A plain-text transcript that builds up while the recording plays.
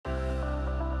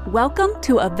Welcome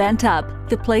to Event Up,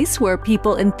 the place where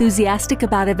people enthusiastic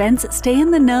about events stay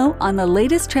in the know on the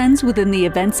latest trends within the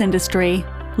events industry.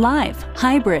 Live,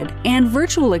 hybrid, and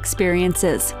virtual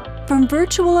experiences. From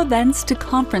virtual events to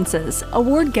conferences,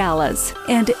 award galas,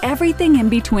 and everything in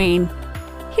between.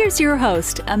 Here's your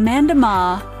host, Amanda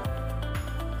Ma.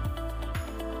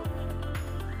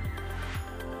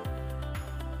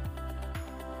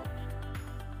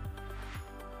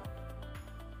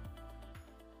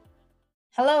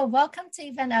 Hello, welcome to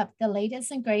Event Up, the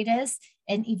latest and greatest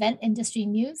in event industry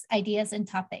news, ideas, and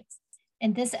topics.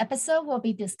 In this episode, we'll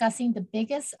be discussing the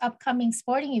biggest upcoming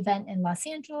sporting event in Los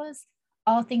Angeles,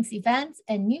 all things events,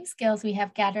 and new skills we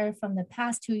have gathered from the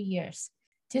past 2 years.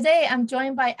 Today, I'm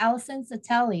joined by Allison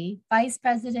Zitelli, Vice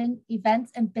President,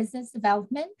 Events and Business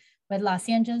Development with Los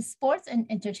Angeles Sports and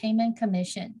Entertainment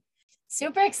Commission.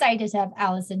 Super excited to have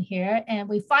Allison here. And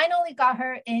we finally got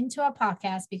her into a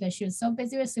podcast because she was so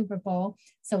busy with Super Bowl.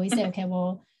 So we said, okay,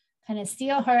 we'll kind of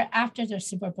steal her after the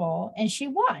Super Bowl. And she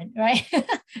won, right?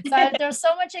 So there's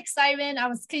so much excitement. I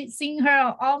was seeing her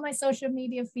on all my social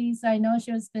media feeds. So I know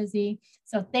she was busy.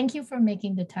 So thank you for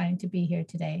making the time to be here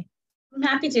today. I'm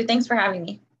happy to. Thanks for having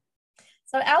me.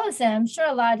 So Allison, I'm sure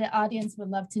a lot of the audience would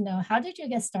love to know, how did you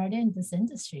get started in this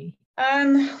industry?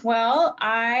 Well,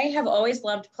 I have always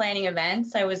loved planning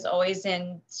events. I was always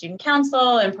in student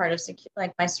council and part of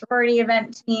my sorority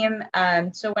event team.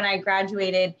 So when I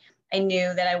graduated, I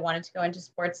knew that I wanted to go into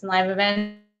sports and live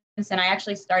events. And I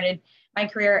actually started my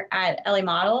career at LA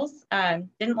Models.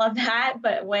 Didn't love that,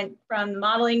 but went from the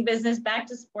modeling business back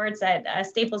to sports at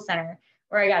Staples Center,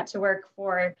 where I got to work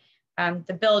for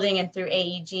the building and through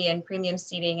AEG and premium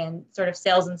seating and sort of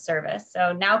sales and service.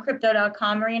 So now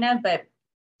Crypto.com Arena, but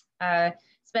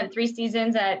spent 3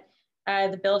 seasons at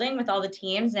the building with all the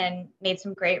teams and made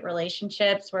some great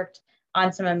relationships, worked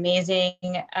on some amazing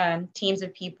teams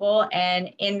of people.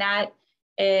 And in that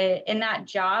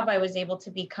job, I was able to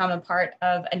become a part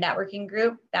of a networking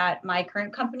group that my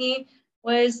current company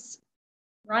was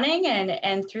running.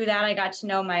 And through that, I got to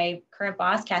know my current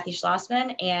boss, Kathy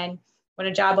Schlossman. And when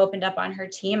a job opened up on her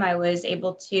team, I was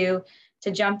able to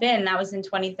jump in. That was in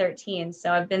 2013.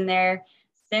 So I've been there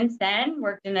since then,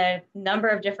 worked in a number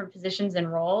of different positions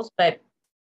and roles, but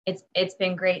it's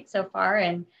been great so far.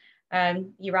 And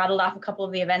you rattled off a couple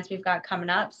of the events we've got coming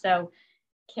up. So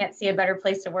can't see a better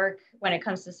place to work when it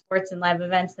comes to sports and live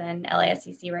events than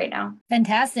LASCC right now.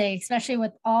 Fantastic, especially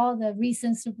with all the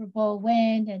recent Super Bowl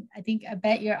win. And I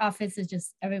bet your office is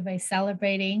just everybody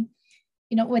celebrating.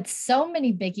 You know, with so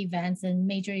many big events and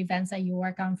major events that you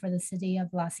work on for the city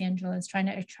of Los Angeles, trying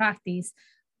to attract these,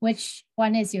 which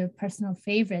one is your personal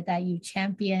favorite that you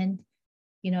championed,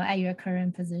 at your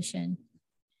current position?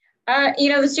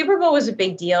 The Super Bowl was a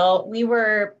big deal. We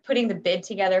were putting the bid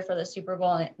together for the Super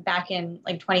Bowl back in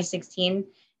 2016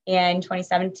 and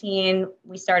 2017.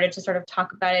 We started to sort of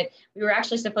talk about it. We were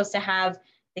actually supposed to have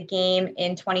the game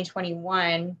in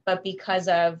 2021, but because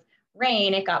of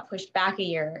rain, it got pushed back a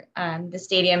year. The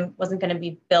stadium wasn't going to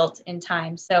be built in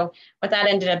time. So what that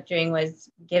ended up doing was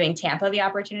giving Tampa the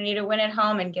opportunity to win at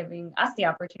home and giving us the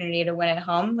opportunity to win at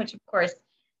home, which of course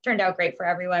turned out great for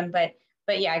everyone. But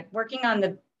yeah, working on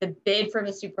the bid for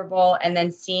the Super Bowl and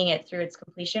then seeing it through its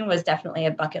completion was definitely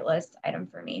a bucket list item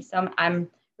for me. So I'm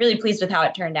really pleased with how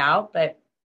it turned out, but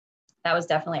that was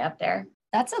definitely up there.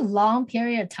 That's a long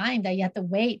period of time that you have to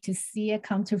wait to see it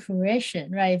come to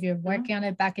fruition, right? If you're working on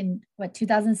it back in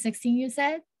 2016, you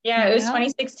said? Yeah, it was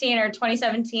 2016 or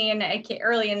 2017,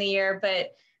 early in the year,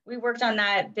 but we worked on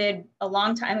that bid a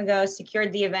long time ago,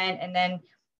 secured the event. And then,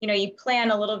 you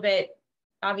plan a little bit,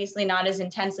 obviously not as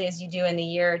intensely as you do in the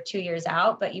year, 2 years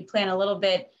out, but you plan a little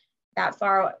bit that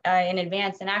far in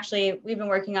advance. And actually, we've been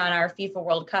working on our FIFA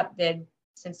World Cup bid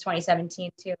since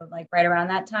 2017 too, right around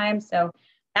that time. So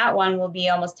that one will be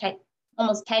almost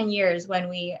 10 years when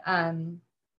we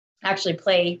actually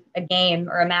play a game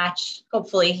or a match,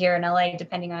 hopefully here in LA,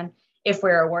 depending on if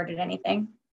we're awarded anything.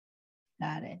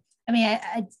 Got it. I mean,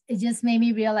 it just made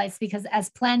me realize, because as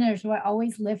planners, we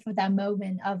always live for that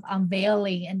moment of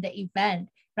unveiling and the event,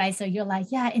 right? So you're like,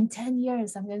 yeah, in 10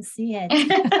 years, I'm going to see it.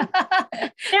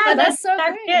 Yeah, that's so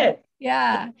great. It.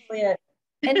 Yeah. That's really it.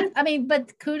 And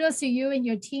but kudos to you and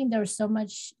your team. There was so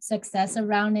much success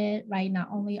around it, right? Not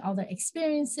only all the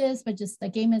experiences, but just the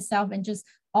game itself and just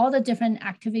all the different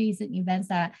activities and events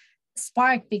that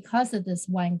sparked because of this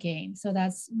one game. So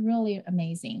that's really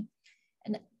amazing.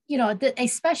 And,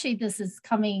 especially this is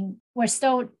coming, we're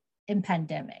still in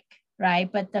pandemic, right?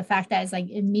 But the fact that it's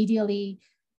immediately,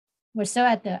 we're still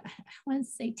at the, I want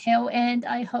to say tail end,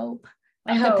 I hope,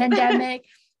 of the pandemic.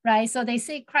 right? So they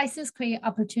say crisis create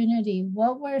opportunity.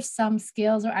 What were some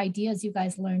skills or ideas you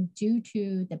guys learned due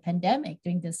to the pandemic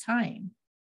during this time?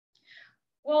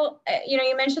 Well,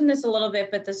 you mentioned this a little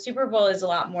bit, but the Super Bowl is a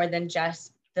lot more than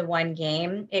just the one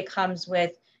game. It comes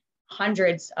with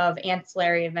hundreds of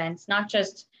ancillary events, not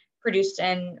just produced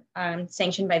and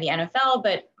sanctioned by the NFL,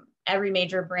 but every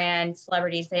major brand,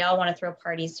 celebrities, they all want to throw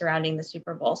parties surrounding the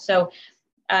Super Bowl. So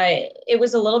it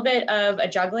was a little bit of a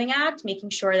juggling act,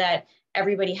 making sure that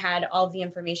everybody had all the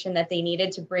information that they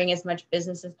needed to bring as much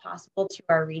business as possible to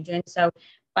our region. So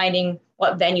finding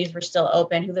what venues were still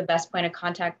open, who the best point of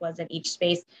contact was at each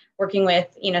space, working with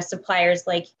suppliers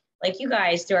like you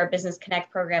guys through our Business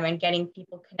Connect program and getting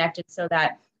people connected so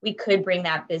that we could bring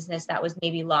that business that was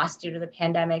maybe lost due to the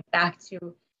pandemic back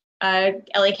to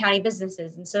LA County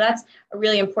businesses. And so that's a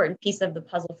really important piece of the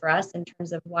puzzle for us in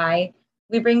terms of why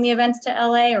we bring the events to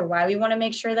LA or why we want to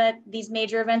make sure that these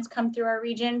major events come through our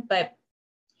region. But,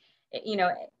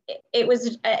 it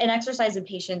was an exercise in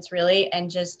patience, really, and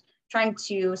just trying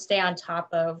to stay on top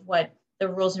of what the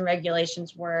rules and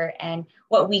regulations were and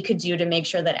what we could do to make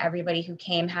sure that everybody who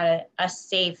came had a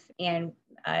safe and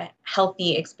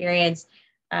healthy experience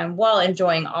while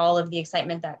enjoying all of the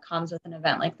excitement that comes with an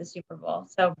event like the Super Bowl.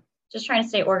 So just trying to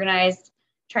stay organized,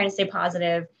 trying to stay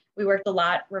positive. We worked a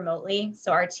lot remotely.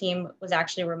 So our team was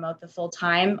actually remote the full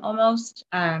time almost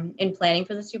in planning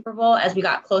for the Super Bowl. As we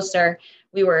got closer,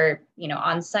 we were,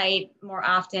 on site more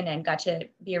often and got to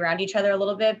be around each other a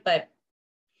little bit. But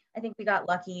I think we got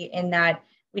lucky in that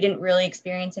we didn't really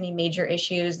experience any major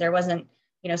issues. There wasn't,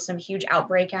 some huge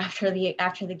outbreak after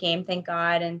the game, thank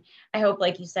God. And I hope,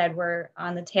 like you said, we're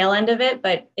on the tail end of it,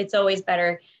 but it's always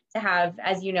better to have,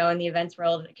 as you know, in the events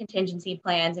world, contingency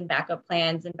plans and backup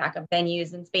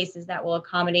venues and spaces that will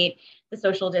accommodate the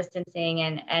social distancing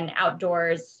and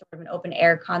outdoors, sort of an open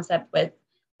air concept with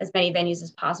as many venues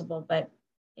as possible. But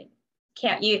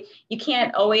you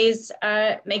can't always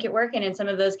make it work. And in some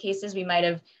of those cases, we might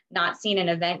have not seen an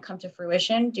event come to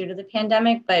fruition due to the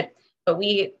pandemic, but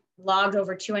we logged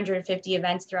over 250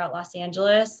 events throughout Los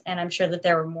Angeles. And I'm sure that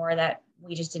there were more that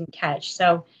we just didn't catch.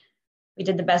 So we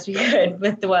did the best we could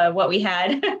with what we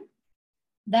had.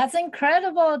 That's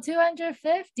incredible,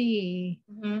 250.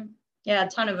 Mm-hmm. Yeah, a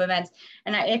ton of events.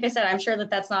 And like I said, I'm sure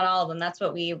that that's not all of them. That's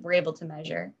what we were able to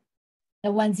measure.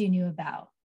 The ones you knew about.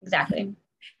 Exactly.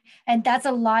 And that's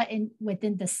a lot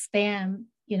within the span,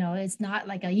 it's not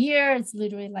like a year, it's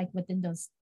literally like within those,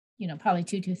 probably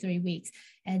 2 to 3 weeks.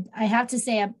 And I have to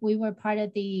say, we were part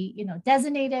of the,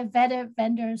 designated vetted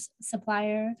vendors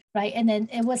supplier, right? And then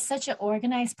it was such an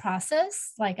organized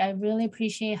process. Like, I really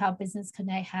appreciate how Business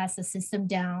Connect has the system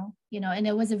down, and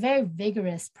it was a very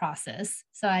vigorous process.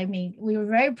 So, I mean, we were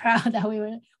very proud that we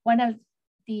were one of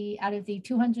out of the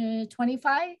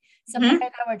 225 suppliers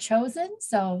that were chosen.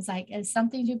 So it's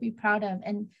something to be proud of.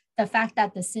 And the fact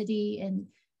that the city and,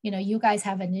 you guys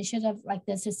have initiative like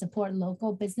this to support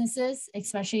local businesses,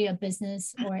 especially a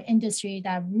business or industry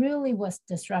that really was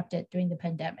disrupted during the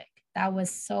pandemic. That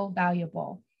was so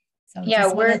valuable. So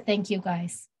yeah, thank you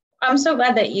guys. I'm so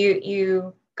glad that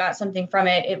you got something from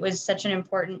it. It was such an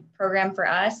important program for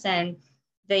us, and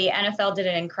the NFL did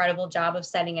an incredible job of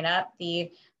setting it up.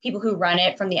 The people who run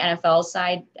it from the NFL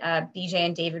side, BJ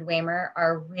and David Waymer,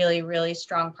 are really, really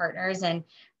strong partners. And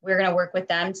we're going to work with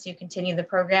them to continue the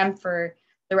program for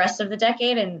the rest of the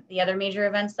decade and the other major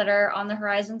events that are on the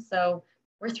horizon. So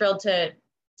we're thrilled to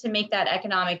make that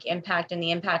economic impact and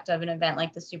the impact of an event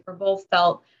like the Super Bowl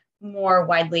felt more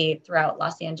widely throughout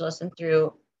Los Angeles and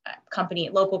through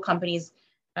local companies.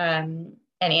 And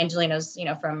Angelino's,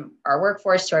 from our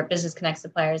workforce to our Business Connect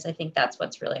suppliers. I think that's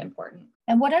what's really important.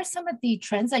 And what are some of the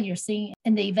trends that you're seeing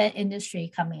in the event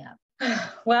industry coming up?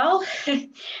 Well,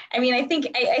 I mean, I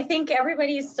think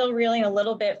everybody is still reeling a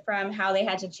little bit from how they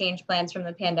had to change plans from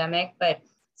the pandemic, but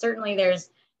certainly there's,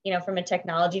 from a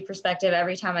technology perspective,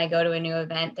 every time I go to a new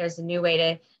event, there's a new way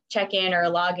to check in or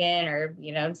log in or,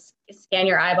 scan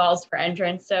your eyeballs for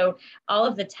entrance. So all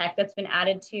of the tech that's been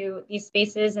added to these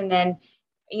spaces. And then,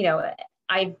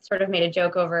 I sort of made a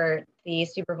joke over the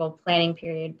Super Bowl planning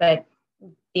period, but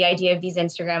the idea of these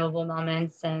Instagrammable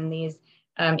moments and these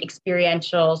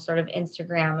experiential sort of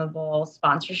Instagrammable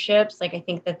sponsorships, like I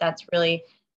think that's really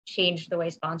changed the way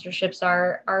sponsorships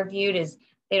are viewed. Is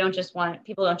people don't just want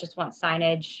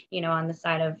signage, on the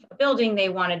side of a building. They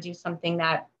want to do something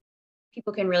that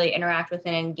people can really interact with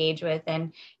and engage with.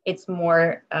 And it's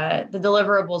more, the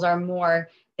deliverables are more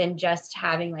than just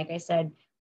having, like I said,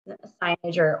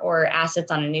 signage or assets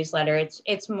on a newsletter.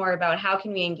 It's more about how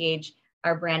can we engage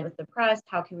our brand with the press?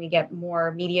 How can we get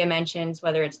more media mentions,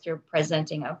 whether it's through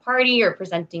presenting a party or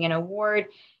presenting an award?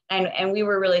 And we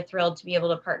were really thrilled to be able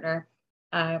to partner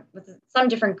with some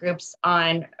different groups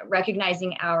on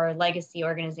recognizing our legacy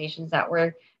organizations that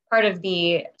were part of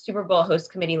the Super Bowl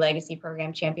host committee legacy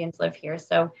program, Champions Live Here.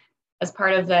 So as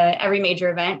part of every major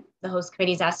event, the host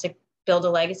committee is asked to build a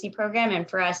legacy program. And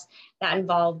for us, that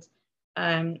involved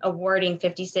awarding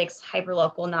 56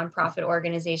 hyperlocal nonprofit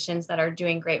organizations that are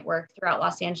doing great work throughout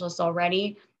Los Angeles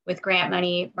already with grant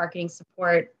money, marketing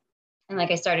support, and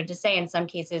like I started to say, in some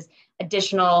cases,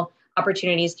 additional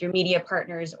opportunities through media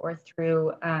partners or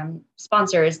through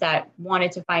sponsors that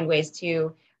wanted to find ways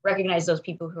to recognize those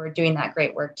people who are doing that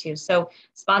great work too. So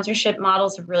sponsorship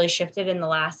models have really shifted in the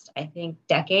last, I think,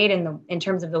 decade in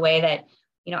terms of the way that,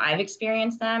 I've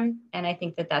experienced them. And I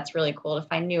think that that's really cool to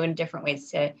find new and different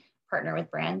ways to partner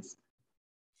with brands.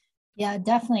 Yeah,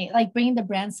 definitely. Like bringing the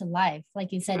brands to life.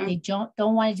 Like you said, they don't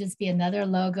want to just be another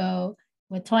logo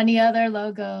with 20 other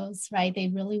logos, right? They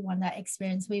really want that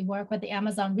experience. We worked with the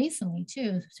Amazon recently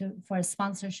too for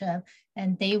sponsorship,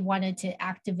 and they wanted to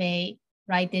activate,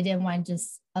 right? They didn't want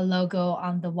just a logo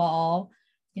on the wall,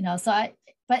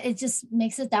 but it just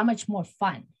makes it that much more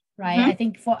fun, right? I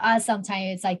think for us,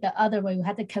 sometimes it's like the other way. We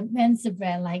have to convince the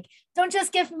brand, like, don't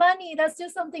just give money. Let's do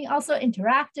something also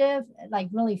interactive, like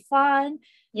really fun,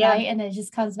 right? And it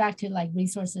just comes back to like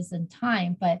resources and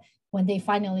time. But when they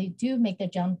finally do make the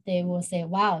jump, they will say,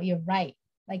 wow, you're right.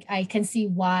 Like, I can see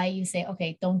why you say,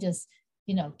 okay, don't just,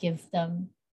 give them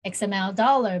X amount of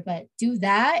dollar, but do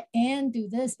that and do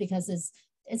this, because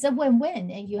it's a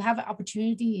win-win, and you have an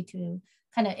opportunity to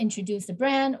kind of introduce the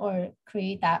brand or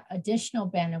create that additional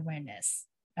brand awareness,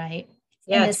 right?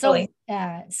 Yeah, and it's totally.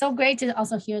 so great to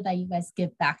also hear that you guys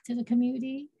give back to the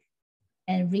community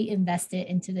and reinvest it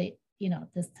into the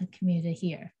community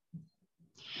here.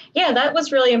 Yeah, that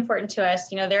was really important to us.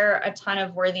 There are a ton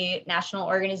of worthy national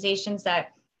organizations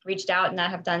that reached out and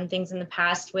that have done things in the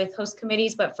past with host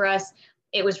committees, but for us,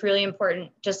 it was really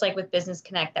important, just like with Business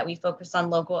Connect, that we focus on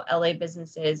local LA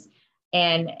businesses.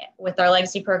 And with our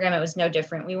legacy program, it was no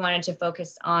different. We wanted to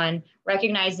focus on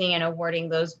recognizing and awarding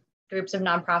those groups of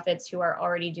nonprofits who are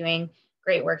already doing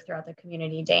great work throughout the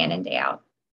community day in and day out.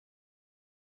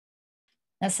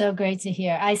 That's so great to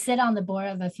hear. I sit on the board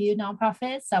of a few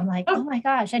nonprofits. So I'm like, oh my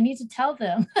gosh, I need to tell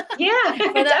them. Yeah.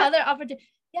 For the other opportunity.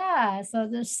 Yeah. So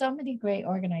there's so many great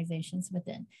organizations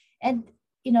within. And,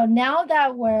 now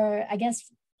that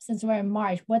since we're in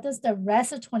March, what does the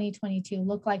rest of 2022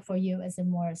 look like for you? Is it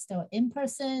more still in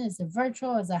person? Is it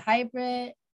virtual? Is it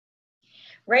hybrid?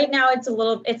 Right now,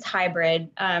 it's hybrid.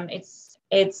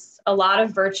 It's a lot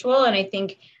of virtual. And I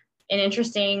think an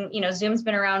interesting, Zoom's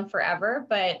been around forever,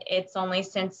 but it's only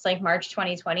since like March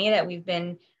 2020 that we've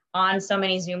been on so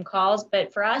many Zoom calls.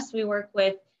 But for us, we work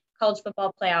with College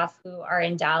Football Playoff, who are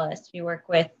in Dallas. We work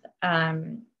with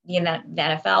the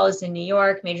NFL is in New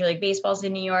York, Major League Baseball is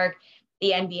in New York,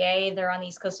 the NBA, they're on the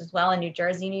East Coast as well, in New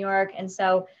Jersey, New York. And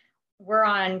so we're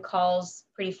on calls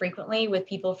pretty frequently with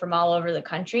people from all over the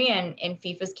country, and in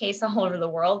FIFA's case, all over the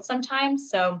world sometimes.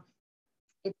 So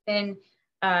it's been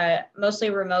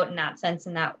mostly remote in that sense,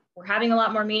 in that we're having a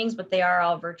lot more meetings, but they are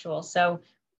all virtual. So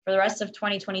for the rest of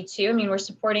 2022, we're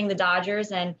supporting the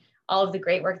Dodgers and all of the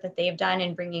great work that they've done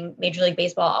in bringing Major League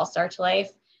Baseball All-Star to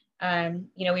life.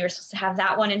 We were supposed to have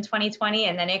that one in 2020,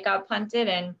 and then it got punted.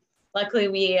 And luckily,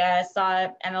 we saw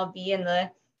MLB and the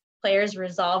players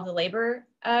resolve the labor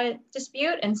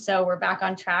dispute. And so we're back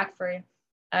on track for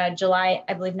July,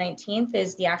 I believe 19th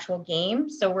is the actual game.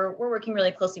 So we're working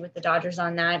really closely with the Dodgers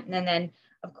on that. And then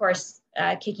of course,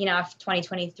 kicking off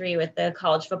 2023 with the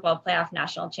College Football Playoff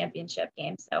National Championship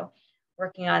game. So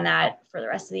working on that for the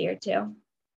rest of the year too.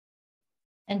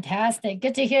 Fantastic.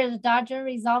 Good to hear the Dodger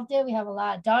resolved it. We have a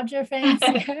lot of Dodger fans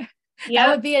here. Yeah.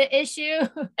 That would be an issue.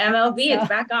 MLB, it's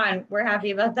back on. We're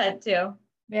happy about that too.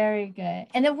 Very good.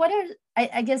 And then what are,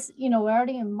 I guess, we're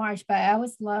already in March, but I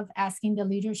always love asking the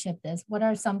leadership this. What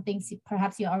are some things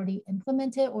perhaps you already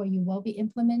implemented or you will be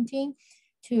implementing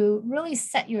to really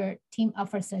set your team up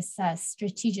for success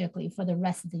strategically for the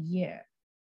rest of the year?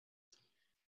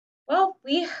 Well,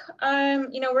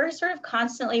 we're sort of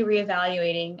constantly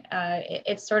reevaluating.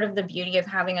 It's sort of the beauty of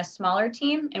having a smaller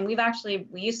team. And we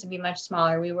used to be much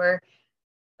smaller. We were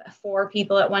 4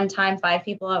 people at one time, 5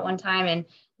 people at one time. And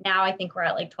now I think we're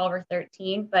at like 12 or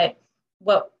 13. But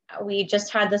we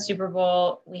just had the Super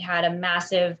Bowl. We had a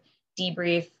massive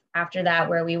debrief after that,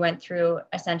 where we went through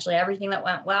essentially everything that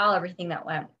went well, everything that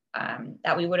went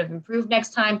that we would have improved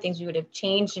next time, things we would have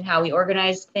changed in how we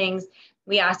organized things.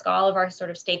 We ask all of our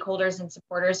sort of stakeholders and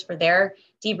supporters for their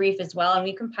debrief as well. And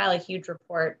we compile a huge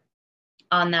report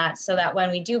on that, so that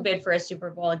when we do bid for a Super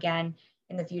Bowl again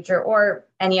in the future, or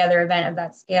any other event of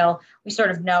that scale, we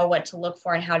sort of know what to look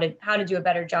for and how to do a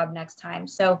better job next time.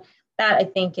 So that I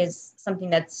think is something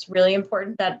that's really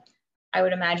important that I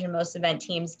would imagine most event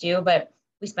teams do, but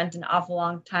we spent an awful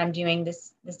long time doing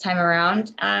this time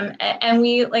around. And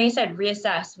we, like I said,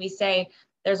 reassess. We say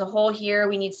there's a hole here.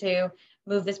 We need to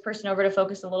move this person over to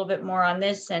focus a little bit more on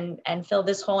this and fill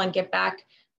this hole and get back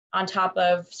on top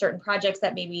of certain projects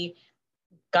that maybe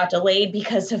got delayed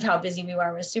because of how busy we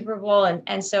were with Super Bowl.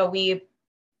 And so we're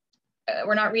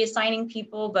not reassigning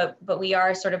people, but we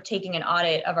are sort of taking an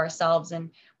audit of ourselves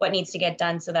and what needs to get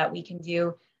done so that we can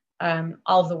do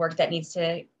all of the work that needs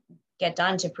to get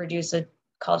done to produce a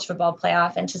college football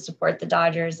playoff and to support the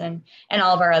Dodgers and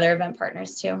all of our other event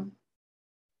partners too.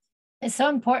 It's so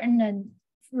important and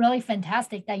really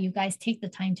fantastic that you guys take the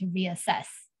time to reassess,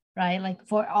 right? Like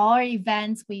for our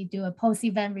events, we do a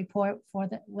post-event report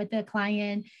with the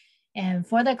client and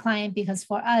for the client, because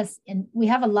for us, and we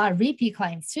have a lot of repeat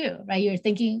clients too, right? You're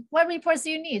thinking, what reports do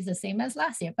you need? It's the same as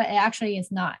last year, but it actually is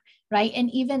not, right?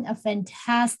 And even a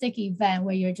fantastic event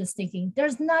where you're just thinking,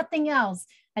 there's nothing else.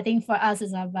 I think for us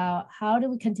is about how do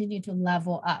we continue to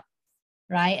level up,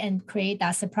 right? And create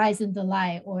that surprise and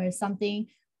delight, or if something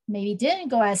maybe didn't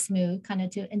go as smooth, kind of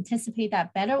to anticipate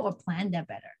that better or plan that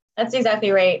better. That's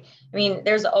exactly right. I mean,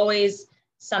 there's always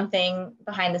something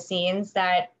behind the scenes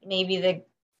that maybe the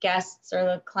guests or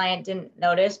the client didn't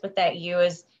notice, but that you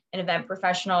as an event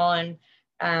professional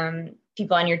and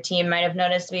people on your team might have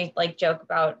noticed. We like joke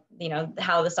about,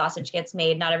 how the sausage gets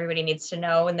made. Not everybody needs to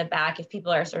know in the back if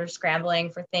people are sort of scrambling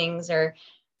for things or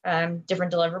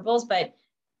different deliverables, but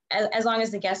as long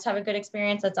as the guests have a good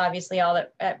experience, that's obviously all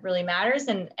that really matters,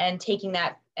 and taking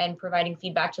that and providing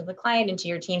feedback to the client and to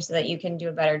your team so that you can do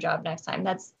a better job next time.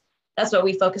 That's what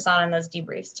we focus on in those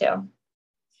debriefs too.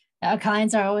 Our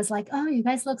clients are always like, "Oh, you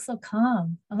guys look so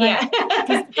calm." I'm like,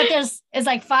 yeah. But it's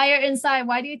like fire inside.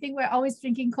 Why do you think we're always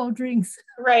drinking cold drinks?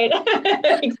 Right.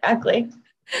 Exactly.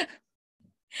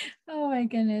 Oh my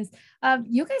goodness.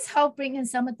 You guys help bring in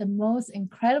some of the most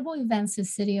incredible events to the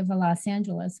city of Los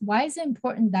Angeles. Why is it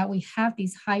important that we have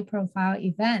these high profile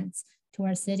events to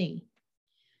our city?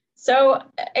 So,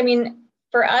 I mean,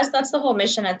 for us, that's the whole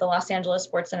mission at the Los Angeles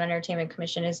Sports and Entertainment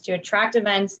Commission, is to attract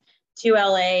events to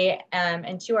LA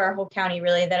and to our whole county,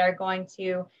 really, that are going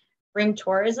to bring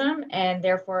tourism and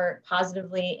therefore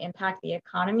positively impact the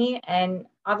economy and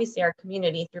obviously our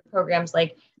community through programs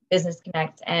like Business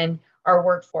Connect and our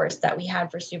workforce that we had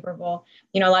for Super Bowl.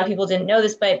 A lot of people didn't know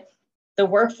this, but the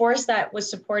workforce that was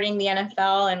supporting the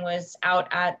NFL and was out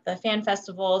at the fan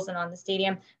festivals and on the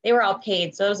stadium, they were all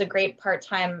paid. So it was a great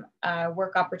part-time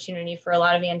work opportunity for a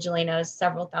lot of Angelenos,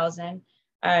 several thousand.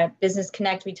 Business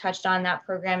Connect, we touched on, that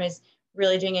program is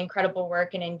really doing incredible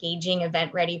work in engaging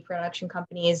event-ready production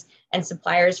companies and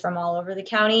suppliers from all over the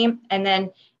county. And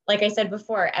then, like I said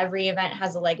before, every event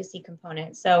has a legacy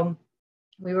component. So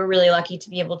we were really lucky to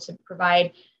be able to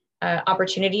provide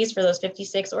opportunities for those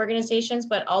 56 organizations,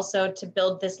 but also to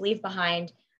build this Leave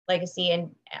Behind legacy,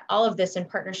 and all of this in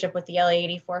partnership with the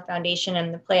LA84 Foundation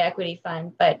and the Play Equity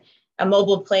Fund. But a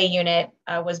mobile play unit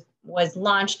was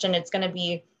launched, and it's going to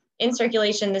be in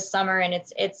circulation this summer, and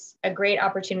it's a great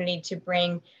opportunity to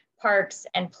bring parks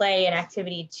and play and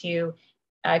activity to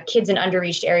kids in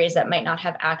underreached areas that might not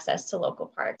have access to local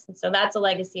parks. And so that's a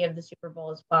legacy of the Super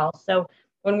Bowl as well. So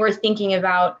when we're thinking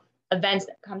about events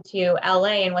that come to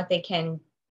LA and what they can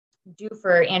do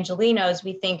for Angelenos,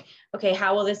 we think, okay,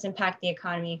 how will this impact the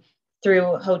economy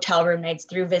through hotel room nights,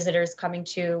 through visitors coming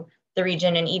to the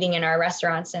region and eating in our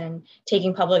restaurants and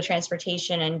taking public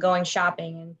transportation and going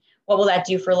shopping? And what will that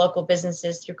do for local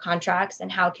businesses through contracts?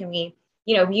 And how can we,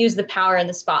 use the power and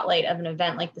the spotlight of an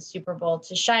event like the Super Bowl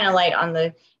to shine a light on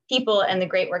the people and the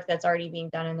great work that's already being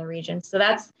done in the region? So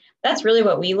that's really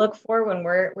what we look for when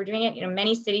we're doing it.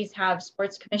 Many cities have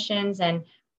sports commissions, and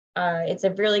it's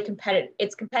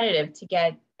competitive to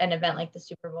get an event like the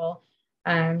Super Bowl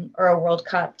or a World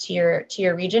Cup to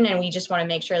your region. And we just want to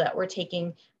make sure that we're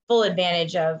taking full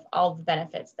advantage of all the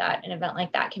benefits that an event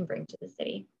like that can bring to the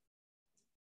city.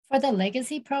 For the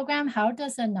legacy program, how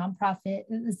does a nonprofit,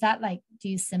 is that like, do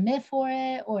you submit for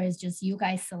it, or is just you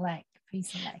guys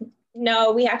pre-select?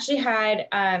 No, we actually had,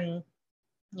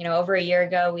 over a year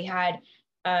ago, we had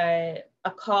a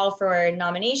call for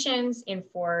nominations and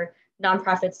for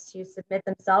nonprofits to submit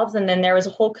themselves. And then there was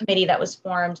a whole committee that was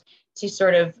formed to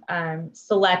sort of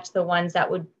select the ones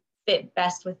that would fit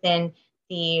best within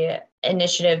the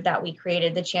initiative that we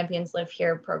created, the Champions Live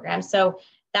Here program. So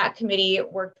that committee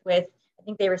worked with, I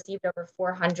think they received over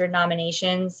 400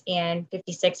 nominations and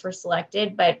 56 were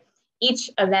selected, but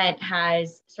each event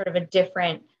has sort of a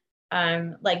different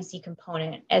legacy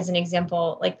component. As an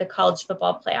example, like the college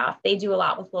football playoff, they do a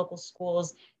lot with local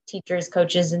schools, teachers,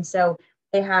 coaches. And so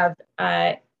they have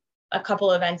a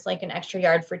couple events like an Extra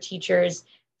Yard for Teachers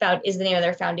is the name of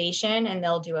their foundation, and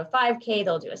they'll do a 5K,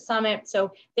 they'll do a summit.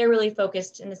 So they're really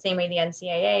focused in the same way the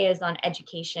NCAA is on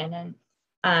education.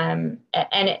 And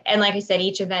like I said,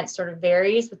 each event sort of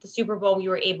varies. With the Super Bowl, we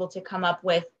were able to come up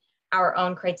with our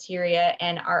own criteria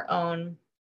and our own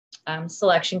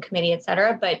selection committee, et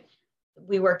cetera. But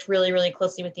we worked really, really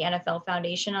closely with the NFL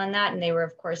Foundation on that. And they were,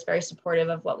 of course, very supportive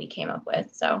of what we came up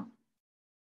with. So.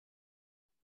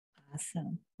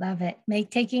 Awesome. Love it.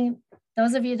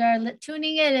 Those of you that are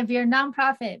tuning in, if you're a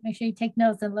nonprofit, make sure you take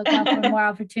notes and look out for more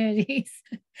opportunities.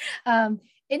 In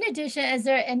addition, is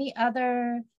there any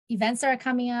other events that are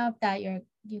coming up that you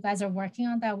guys are working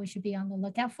on that we should be on the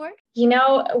lookout for?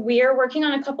 We are working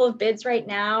on a couple of bids right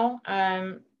now,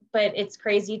 but it's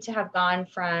crazy to have gone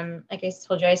from, like I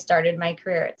told you, I started my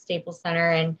career at Staples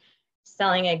Center, and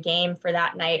selling a game for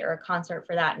that night or a concert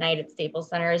for that night at Staples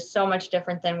Center is so much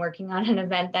different than working on an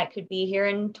event that could be here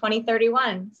in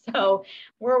 2031. So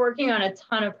we're working on a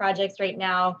ton of projects right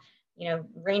now,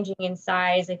 ranging in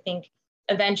size. I think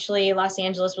eventually Los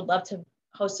Angeles would love to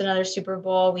host another Super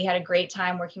Bowl. We had a great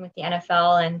time working with the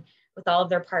NFL and with all of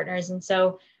their partners. And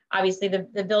so obviously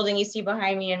the building you see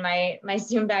behind me and my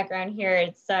Zoom background here,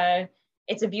 it's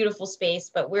a beautiful space,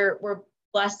 but we're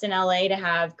blessed in LA to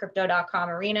have Crypto.com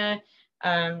Arena,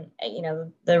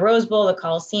 the Rose Bowl, the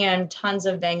Coliseum, tons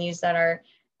of venues that are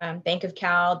Bank of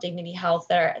Cal, Dignity Health,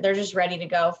 they're just ready to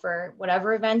go for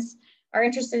whatever events are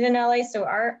interested in LA. So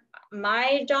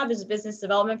my job as a business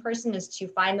development person is to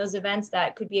find those events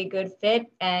that could be a good fit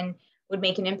and would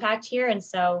make an impact here. And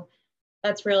so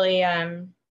that's really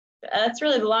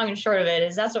the long and short of it.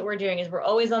 Is that's what we're doing. Is we're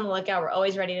always on the lookout. We're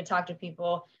always ready to talk to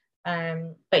people.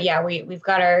 But yeah, we've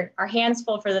got our hands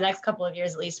full for the next couple of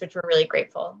years at least, which we're really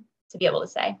grateful to be able to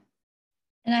say.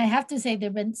 And I have to say,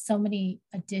 there've been so many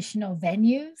additional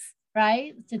venues,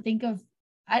 right? To think of,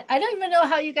 I don't even know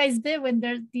how you guys did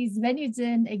when these venues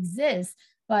didn't exist,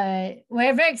 but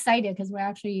we're very excited because we're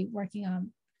actually working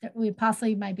on, we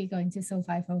possibly might be going to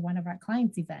SoFi for one of our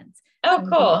clients' events. Oh, so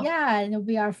cool. And it'll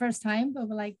be our first time, but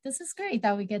we're like, this is great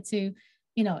that we get to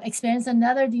experience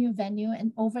another new venue.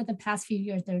 And over the past few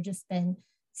years, there have just been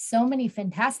so many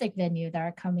fantastic venues that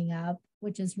are coming up,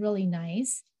 which is really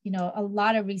nice. A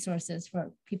lot of resources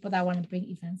for people that want to bring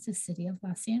events to the city of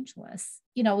Los Angeles.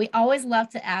 We always love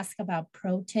to ask about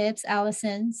pro tips,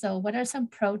 Allison. So what are some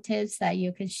pro tips that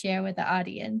you could share with the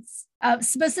audience?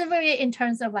 Specifically in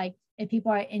terms of like, if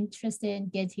people are interested in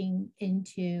getting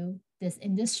into this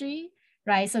industry,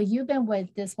 right? So you've been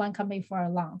with this one company for a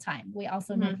long time. We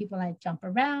also know people like jump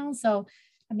around. So,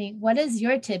 what is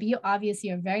your tip? You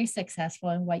obviously are very successful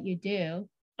in what you do.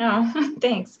 Oh,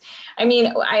 thanks.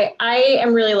 I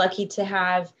am really lucky to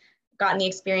have gotten the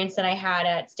experience that I had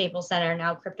at Staples Center,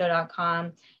 now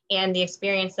Crypto.com, and the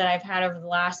experience that I've had over the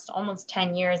last almost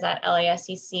 10 years at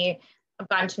LASCC. I've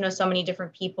gotten to know so many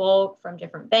different people from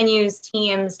different venues,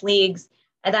 teams, leagues.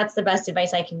 And that's the best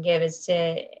advice I can give, is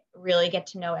to really get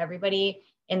to know everybody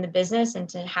in the business and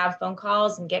to have phone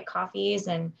calls and get coffees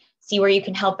and see where you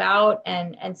can help out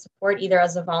and support either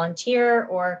as a volunteer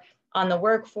or on the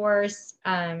workforce,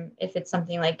 if it's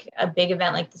something like a big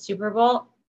event like the Super Bowl.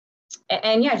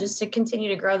 And yeah, just to continue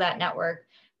to grow that network,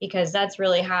 because that's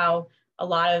really how a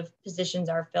lot of positions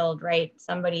are filled, right?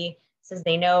 Somebody says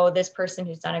they know this person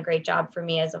who's done a great job for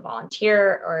me as a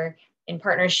volunteer or in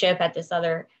partnership at this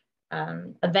other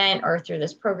event or through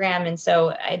this program. And so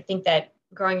I think that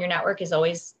growing your network is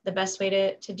always the best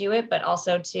way to do it, but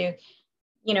also to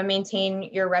maintain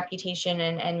your reputation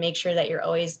and make sure that you're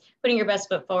always putting your best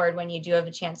foot forward when you do have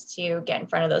a chance to get in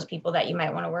front of those people that you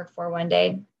might want to work for one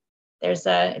day. It's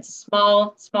a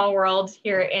small world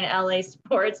here in LA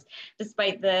sports,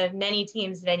 despite the many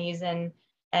teams, venues,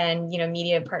 and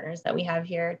media partners that we have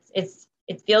here.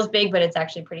 It feels big, but it's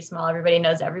actually pretty small. Everybody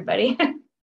knows everybody.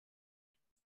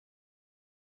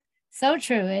 So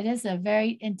true. It is a very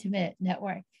intimate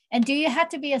network. And do you have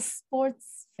to be a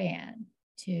sports fan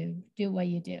to do what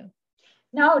you do?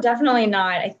 No, definitely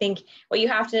not. I think what you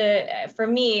have to, for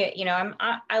me,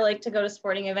 I like to go to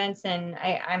sporting events, and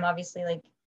I'm obviously like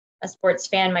a sports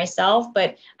fan myself,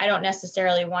 but I don't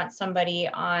necessarily want somebody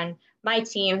on my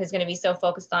team who's going to be so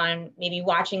focused on maybe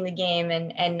watching the game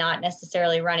and not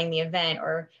necessarily running the event,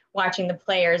 or watching the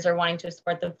players or wanting to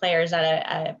support the players at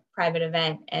a private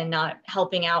event and not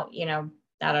helping out,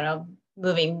 I don't know,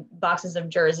 moving boxes of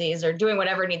jerseys or doing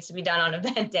whatever needs to be done on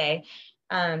event day.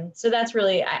 So that's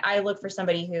really, I look for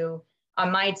somebody who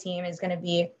on my team is going to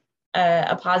be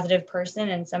a positive person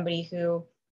and somebody who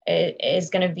is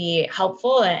going to be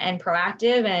helpful and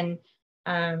proactive,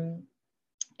 and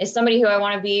is somebody who I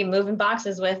want to be moving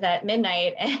boxes with at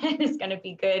midnight and is going to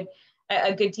be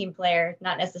a good team player,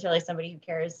 not necessarily somebody who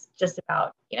cares just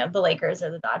about, the Lakers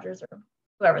or the Dodgers or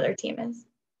whoever their team is.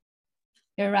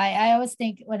 You're right. I always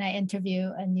think when I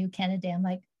interview a new candidate, I'm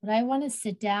like, would I want to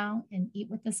sit down and eat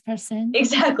with this person?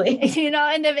 Exactly.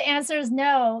 And if the answer is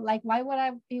no, like, why would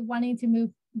I be wanting to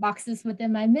move boxes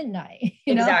within my midnight?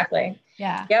 Exactly.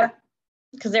 Yeah. Yep.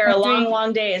 Because there are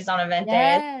long days on event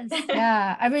days. Yes.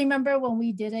 Yeah. I remember when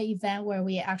we did an event where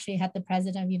we actually had the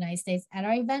president of the United States at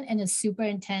our event, and it's super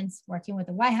intense working with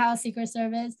the White House, Secret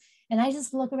Service. And I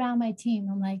just look around my team.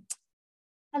 I'm like,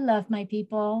 I love my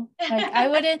people. Like I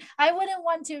wouldn't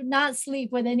want to not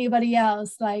sleep with anybody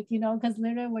else. Like, because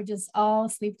literally we're just all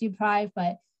sleep deprived,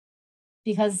 but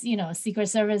because, Secret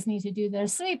Service need to do their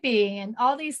sleeping and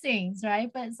all these things, right?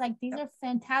 But it's like, these are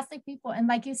fantastic people. And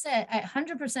like you said, I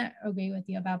 100% agree with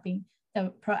you about being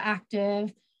the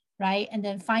proactive, right? And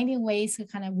then finding ways to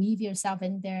kind of weave yourself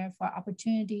in there for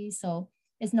opportunities. So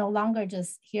it's no longer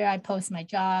just here, I post my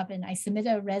job and I submit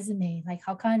a resume. Like,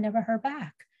 how come I never heard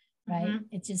back, right? Mm-hmm.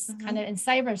 It's just kind of in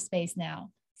cyberspace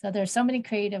now. So there's so many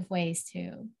creative ways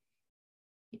to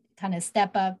kind of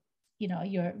step up,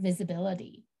 your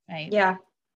visibility. Right. Yeah.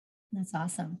 That's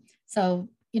awesome. So,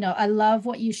 I love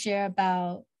what you share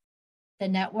about the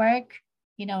network,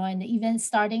 and even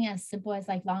starting as simple as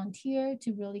like volunteer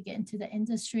to really get into the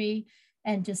industry,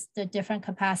 and just the different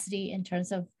capacity in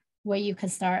terms of where you can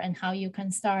start and how you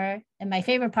can start. And my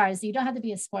favorite part is you don't have to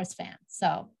be a sports fan.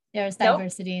 So there's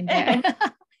diversity in there.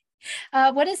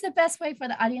 What is the best way for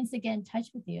the audience to get in touch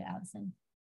with you, Allison?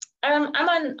 I'm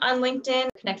on LinkedIn.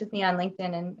 Connect with me on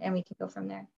LinkedIn and we can go from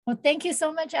there. Well, thank you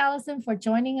so much, Allison, for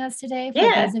joining us today. For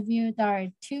those of you that are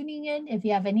tuning in, if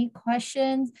you have any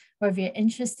questions or if you're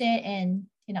interested in,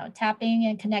 tapping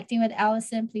and connecting with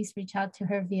Allison, please reach out to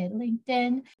her via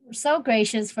LinkedIn. We're so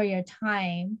gracious for your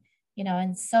time,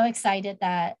 and so excited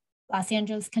that Los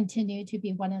Angeles continue to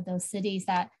be one of those cities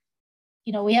that,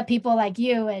 we have people like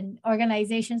you and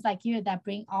organizations like you that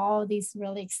bring all these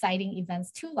really exciting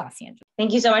events to Los Angeles.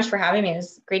 Thank you so much for having me. It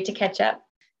was great to catch up.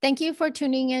 Thank you for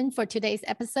tuning in for today's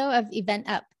episode of Event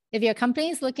Up. If your company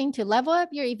is looking to level up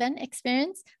your event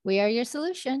experience, we are your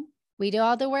solution. We do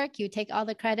all the work. You take all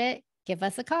the credit. Give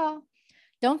us a call.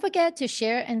 Don't forget to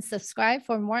share and subscribe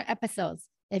for more episodes.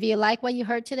 If you like what you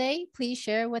heard today, please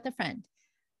share with a friend.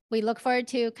 We look forward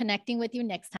to connecting with you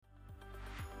next time.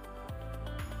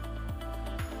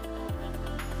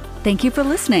 Thank you for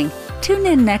listening. Tune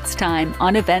in next time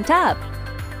on Event Up.